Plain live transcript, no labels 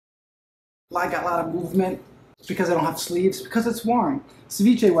I got a lot of movement because I don't have sleeves, because it's warm.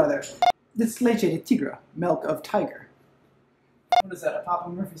 Ceviche weather. It's Leche de Tigre, milk of tiger. What is that, a Papa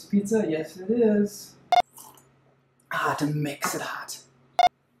Murphy's pizza? Yes, it is. Ah, to mix it hot.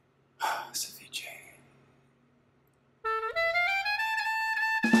 Ceviche.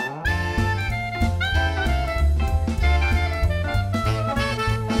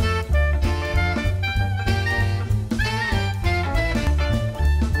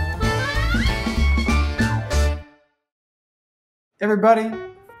 Everybody,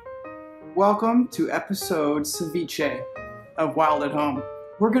 welcome to episode Ceviche of Wild at Home.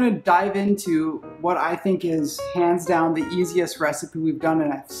 We're gonna dive into what I think is hands down the easiest recipe we've done,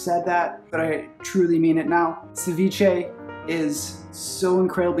 and I've said that, but I truly mean it now. Ceviche is so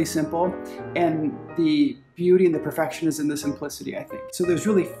incredibly simple, and the beauty and the perfection is in the simplicity, I think. So there's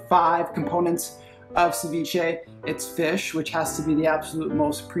really 5 components of ceviche. It's fish, which has to be the absolute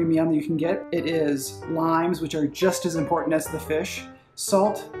most premium you can get. It is limes, which are just as important as the fish,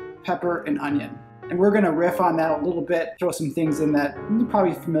 salt, pepper, and onion. And we're gonna riff on that a little bit, throw some things in that are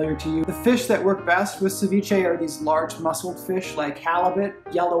probably familiar to you. The fish that work best with ceviche are these large muscled fish like halibut,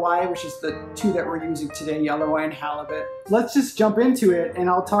 yelloweye, which is the 2 that we're using today, yelloweye and halibut. Let's just jump into it, and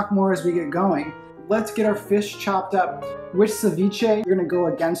I'll talk more as we get going. Let's get our fish chopped up. With ceviche, you're gonna go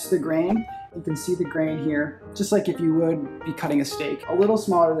against the grain. You can see the grain here, just like if you would be cutting a steak. A little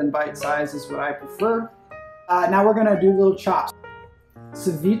smaller than bite size is what I prefer. Now we're gonna do little chops.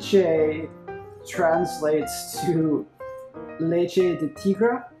 Ceviche translates to Leche de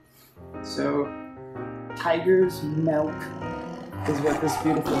Tigre, so tiger's milk is what this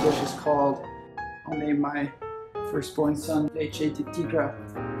beautiful dish is called. I'll name my firstborn son Leche de Tigre,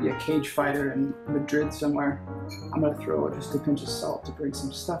 be a cage fighter in Madrid somewhere. I'm gonna throw just a pinch of salt to bring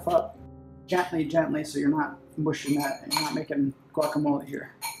some stuff up. Gently, gently, so you're not mushing that and you're not making guacamole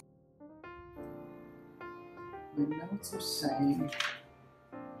here. My notes are saying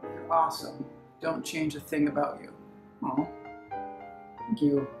you're awesome. Don't change a thing about you. Oh, thank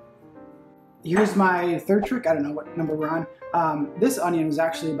you. Here's my third trick. I don't know what number we're on. This onion was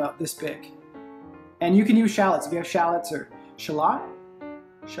actually about this big. And you can use shallots. If you have shallots or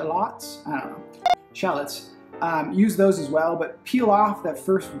shallots? I don't know. Shallots. Use those as well, but peel off that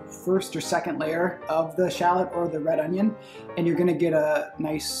first or second layer of the shallot or the red onion, and you're gonna get a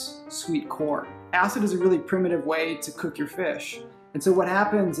nice sweet core. Acid is a really primitive way to cook your fish. And so what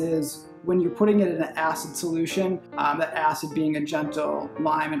happens is when you're putting it in an acid solution, that acid being a gentle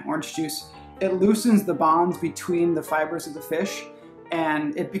lime and orange juice, it loosens the bonds between the fibers of the fish,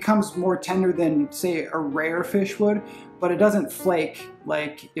 and it becomes more tender than, say, a rare fish would, but it doesn't flake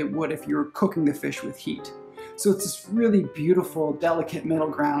like it would if you were cooking the fish with heat. So it's this really beautiful, delicate middle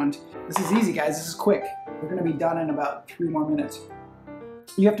ground. This is easy, guys. This is quick. We're gonna be done in about 3 more minutes.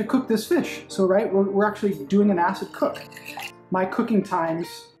 You have to cook this fish. So, right, we're actually doing an acid cook. My cooking times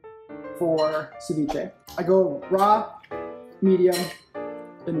for ceviche, I go raw, medium,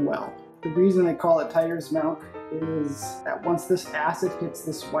 and well. The reason they call it tiger's milk is that once this acid hits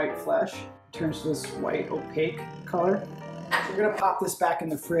this white flesh, it turns to this white opaque color. So we're gonna pop this back in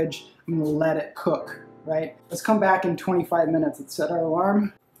the fridge and we'll let it cook. Right? Let's come back in 25 minutes. Let's set our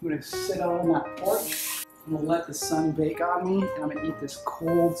alarm. I'm gonna sit out on that porch. I'm gonna let the sun bake on me, and I'm gonna eat this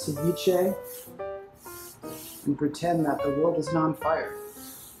cold ceviche and pretend that the world isn't on fire.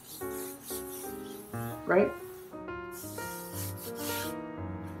 Right?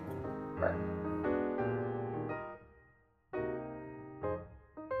 Right.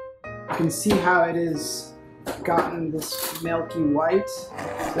 You can see how it is gotten this milky white.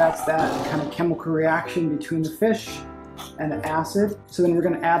 So that's that kind of chemical reaction between the fish and the acid. So then we're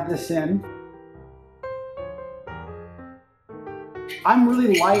going to add this in. I'm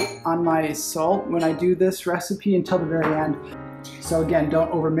really light on my salt when I do this recipe until the very end. So again,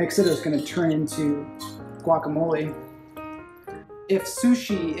 don't overmix it, it's going to turn into guacamole. If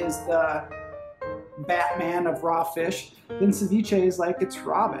sushi is the Batman of raw fish, then ceviche is like its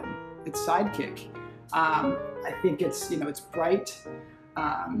Robin, its sidekick. I think it's, it's bright,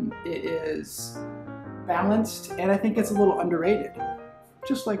 it is balanced, and I think it's a little underrated,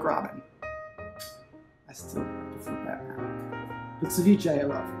 just like Robin. I still prefer Batman, but ceviche I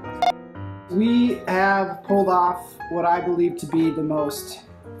love. We have pulled off what I believe to be the most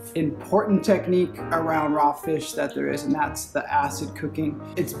important technique around raw fish that there is, and that's the acid cooking.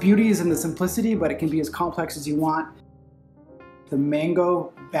 Its beauty is in the simplicity, but it can be as complex as you want. The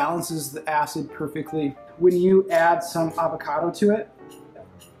mango balances the acid perfectly. When you add some avocado to it,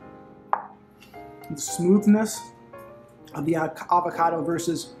 the smoothness of the avocado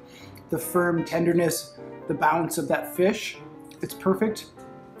versus the firm tenderness, the bounce of that fish, it's perfect.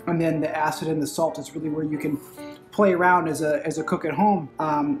 And then the acid and the salt is really where you can play around as a cook at home.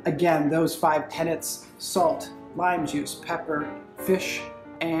 Again, those 5 tenets: salt, lime juice, pepper, fish,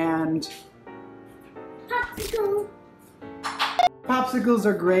 and Popsicle. Popsicles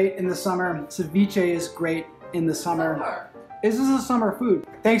are great in the summer. Ceviche is great in the summer. This is a summer food.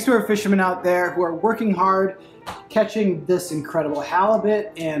 Thanks to our fishermen out there who are working hard, catching this incredible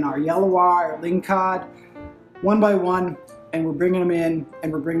halibut and our yelloweye, our lingcod, one by one, and we're bringing them in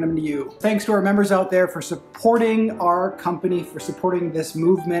and we're bringing them to you. Thanks to our members out there for supporting our company, for supporting this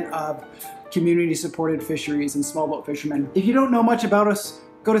movement of community-supported fisheries and small boat fishermen. If you don't know much about us,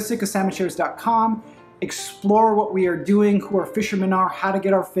 go to sitkasalmonshares.com, explore what we are doing, who our fishermen are, how to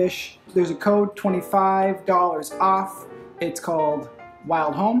get our fish. There's a code, $25 off. It's called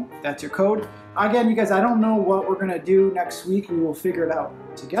Wild Home. That's your code. Again, you guys, I don't know what we're gonna do next week. We will figure it out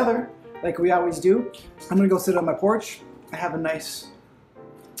together, like we always do. I'm gonna go sit on my porch. I have a nice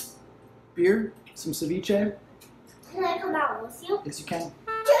beer, some ceviche. Can I come out with you? Yes, you can.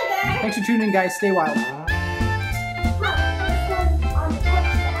 Sugar. Thanks for tuning in, guys. Stay wild.